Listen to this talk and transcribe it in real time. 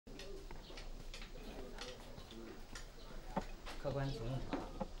客官请用。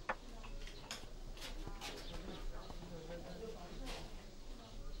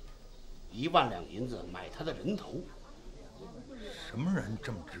1万两银子买他的人头。什么人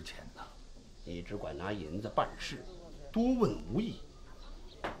这么值钱呢？你只管拿银子办事，多问无益。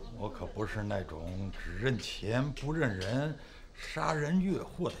我可不是那种只认钱不认人、杀人越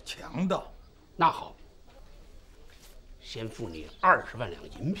货的强盗。那好，先付你20万两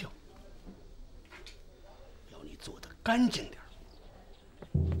银票，要你做得干净点。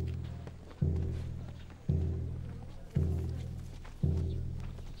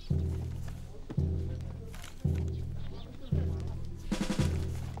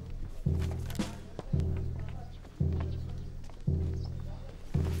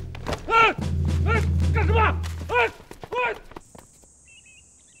干什么？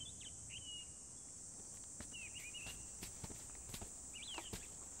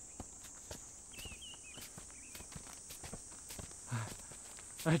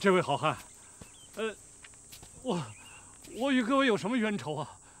哎，这位好汉，我与各位有什么冤仇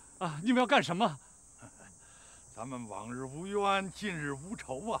啊？啊，你们要干什么？咱们往日无冤，近日无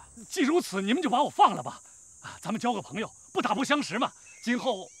仇啊！既如此，你们就把我放了吧。啊，咱们交个朋友，不打不相识嘛。今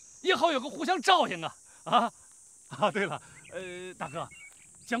后也好有个互相照应啊！对了，大哥，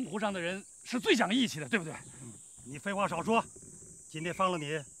江湖上的人是最讲义气的，对不对？你废话少说，今天放了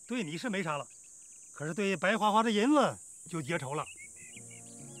你，对你是没啥了，可是对白花花的银子就结仇了，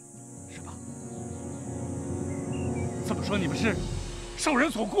是吧？这么说你们是受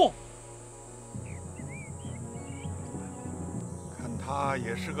人所雇？看他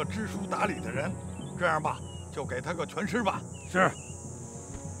也是个知书达理的人，这样吧，就给他个全尸吧。是。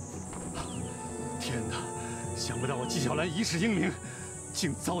天哪！想不到我纪晓岚一世英名，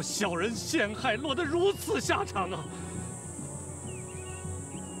竟遭小人陷害，落得如此下场啊！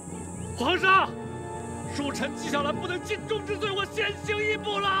皇上，恕臣纪晓岚不能尽忠之罪，我先行一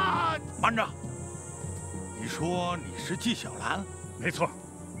步了。慢着，你说你是纪晓岚？没错。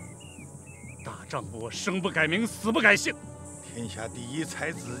大丈夫生不改名，死不改姓。天下第一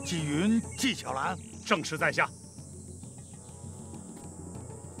才子纪云，纪晓岚，正是在下。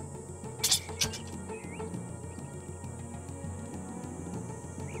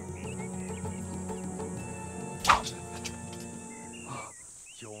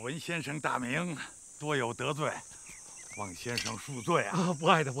闻先生大名，多有得罪，望先生恕罪啊！不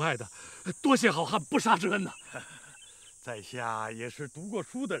爱的，不爱的，多谢好汉不杀之恩呐。在下也是读过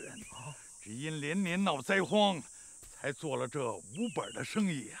书的人，只因连年闹灾荒，才做了这无本的生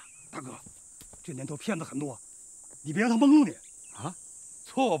意呀。大哥，这年头骗子很多，你别让他蒙住你啊！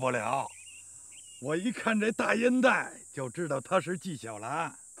错不了，我一看这大烟袋就知道他是纪晓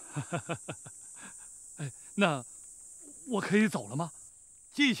岚。哎，那我可以走了吗？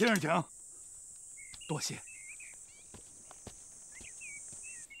纪先生，请。多谢。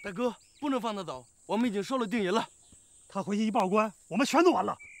大哥，不能放他走，我们已经收了定银了。他回去一报官，我们全都完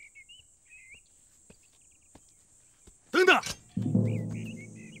了。等等，怎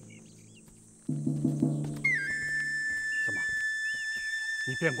么，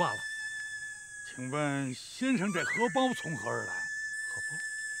你变卦了？请问先生这荷包从何而来？荷包？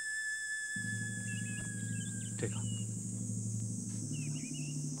这个。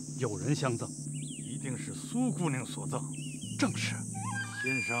有人相赠，一定是苏姑娘所赠。正是，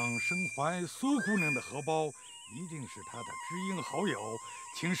先生身怀苏姑娘的荷包，一定是他的知音好友，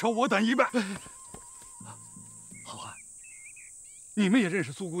请受我等一拜。好汉，你们也认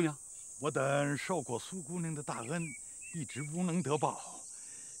识苏姑娘？我等受过苏姑娘的大恩，一直无能得报，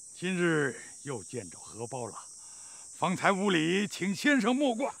今日又见着荷包了，方才无礼，请先生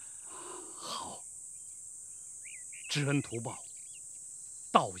莫怪。好，知恩图报。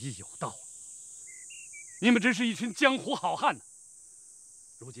道义有道，你们真是一群江湖好汉呢。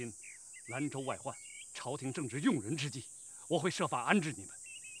如今兰州外患，朝廷正值用人之际，我会设法安置你们，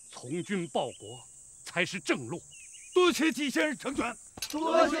从军报国才是正路。多谢纪先生成全，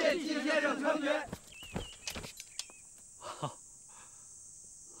多谢纪先生成全。好，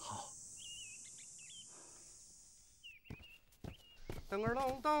好。噔个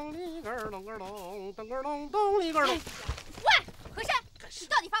咚咚里个咚个咚，噔个咚咚里个咚。喂，和珅！你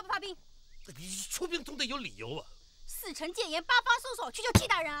到底发不发兵？你出兵总得有理由啊！四城谏言，8方搜索，去救纪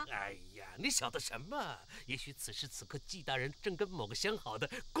大人啊！哎呀，你晓得什么？也许此时此刻纪大人正跟某个相好的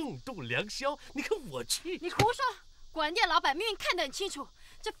共度良宵。你看我去，你胡说！管店老板明明看得很清楚，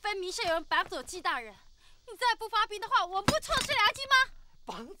这分明是有人绑走纪大人。你再不发兵的话，我们不错失良机吗？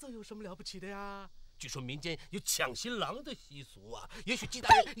绑走有什么了不起的呀？据说民间有抢新郎的习俗啊。也许纪大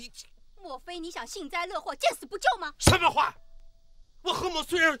人，莫非你想幸灾乐祸，见死不救吗？什么话！我何某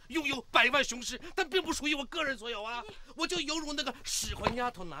虽然拥有100万雄师，但并不属于我个人所有啊！我就犹如那个使唤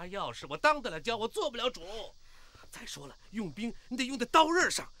丫头拿钥匙，我当得了交，我做不了主。再说了，用兵你得用在刀刃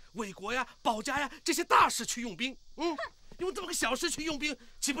上，卫国呀、保家呀这些大事去用兵。用这么个小事去用兵，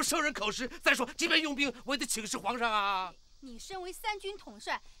岂不生人口实？再说，即便用兵，我也得请示皇上啊！你身为3军统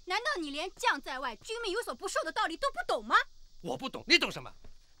帅，难道你连将在外，军命有所不受的道理都不懂吗？我不懂，你懂什么？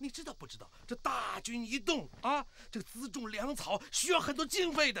你知道不知道？这大军一动啊，这个辎重粮草需要很多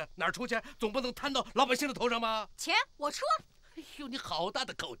经费的，哪儿出钱？总不能摊到老百姓的头上吧？钱我出。哎呦，你好大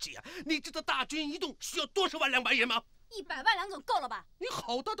的口气啊！你知道大军一动需要多少万两白银吗？100万两总够了吧？你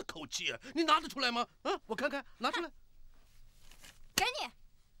好大的口气啊！你拿得出来吗？我看看，拿出来。给你。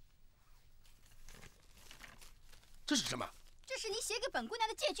这是什么？这是你写给本姑娘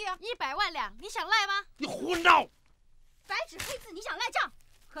的借据啊！100万两，你想赖吗？你胡闹！白纸黑字，你想赖账？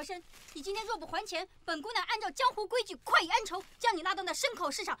和珅，你今天若不还钱，本姑娘按照江湖规矩快意安仇，将你拉到那牲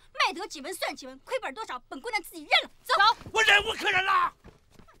口市场，卖得几文算几文，亏本多少，本姑娘自己认了。走，我忍无可忍了！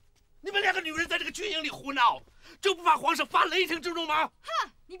你们2个女人在这个军营里胡闹，就不怕皇上发雷霆之怒吗？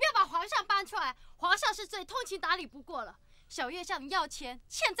哼，你别把皇上搬出来，皇上是最通情达理不过了。小月向你要钱，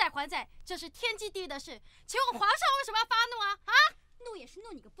欠债还债，这是天经地义的事。请问皇上为什么要发怒啊？怒也是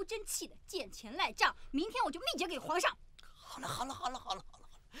怒你个不争气的，见钱赖账。明天我就密解给皇上。好了，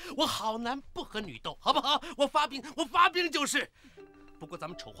我好男不和女斗，好不好？我发兵就是。不过咱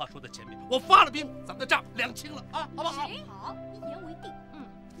们丑话说在前面，我发了兵，咱们的账2清了啊，好不好？行，好，一言为定。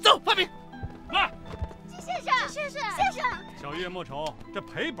走，发兵。来，季先生，小月莫愁，这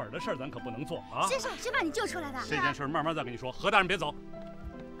赔本的事儿咱可不能做啊！先生，谁把你救出来的？这件事慢慢再跟你说。何大人别走。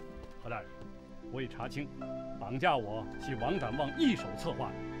何大人，我已查清，绑架我系王胆旺一手策划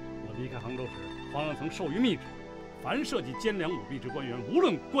的。我离开杭州时，皇上曾授予密旨，凡涉及奸良舞弊之官员，无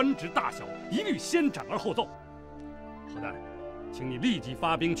论官职大小，一律先斩而后奏。何大人，请你立即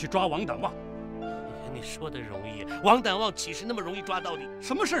发兵去抓王胆旺。你说的容易，王胆旺岂是那么容易抓到的？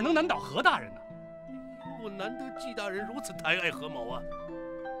什么事能难倒何大人呢？我难得季大人如此抬爱何某啊！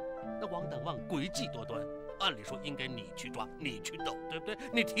那王胆旺诡计多端，按理说应该你去抓，你去斗，对不对？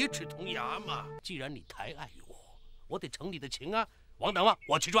你铁齿铜牙嘛。既然你抬爱于我，我得承你的情啊。王胆旺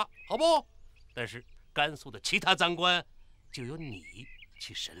我去抓，好不？但是甘肃的其他赃官，就由你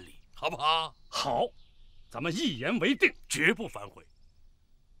去审理，好不好？好，咱们一言为定，绝不反悔。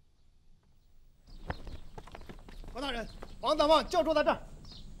王大人，王胆旺就住在这儿。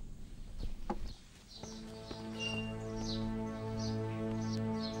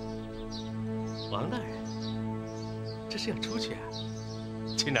王大人，这是要出去啊？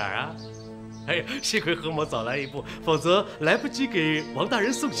去哪儿啊？哎呀，幸亏何某早来一步，否则来不及给王大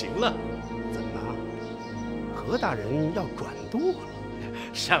人送行了。怎么，何大人要转舵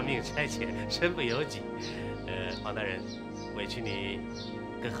了？上命差遣，身不由己。王大人，委屈你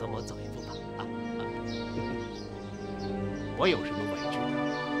跟何某走一步吧。我有什么委屈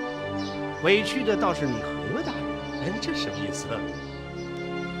的？委屈的倒是你何大人。这什么意思？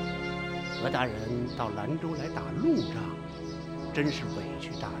何大人到兰州来打陆仗，真是委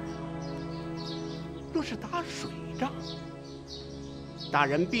屈大人了。若是打水仗，大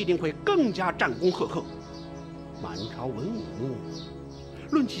人必定会更加战功赫赫。满朝文武，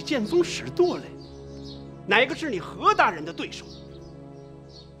论起剑锋使舵来，哪个是你何大人的对手？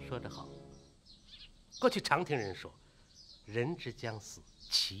说得好。过去常听人说，人之将死，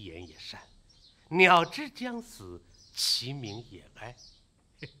其言也善；鸟之将死，其鸣也哀。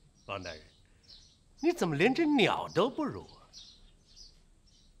王大人，你怎么连只鸟都不如啊？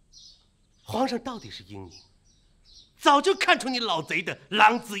皇上到底是英明，早就看出你老贼的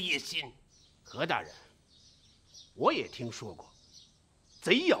狼子野心。何大人，我也听说过，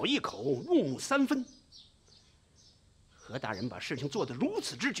贼咬一口，误目3分。何大人把事情做得如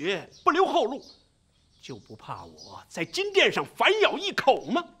此之绝，不留后路，就不怕我在金殿上反咬一口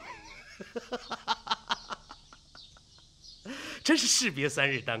吗？真是士别3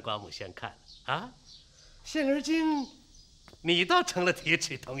日，当刮目相看了啊！现而今，你倒成了铁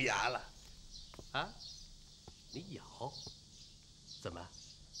齿铜牙了啊！你咬，怎么？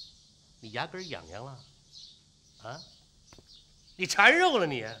你牙根痒痒了啊？你馋肉了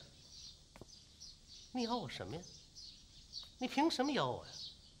你？你咬我什么呀？你凭什么咬我呀？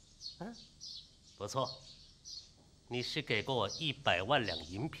啊，不错，你是给过我100万两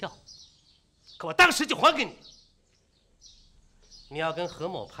银票，可我当时就还给你。你要跟何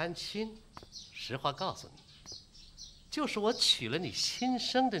某攀亲，实话告诉你，就是我娶了你亲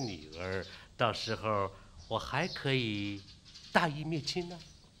生的女儿，到时候我还可以大义灭亲呢。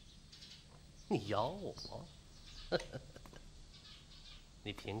你咬我，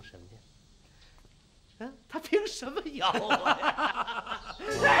你凭什么呀？他凭什么咬我呀？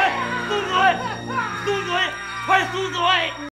哎，苏嘴，苏嘴，快苏嘴！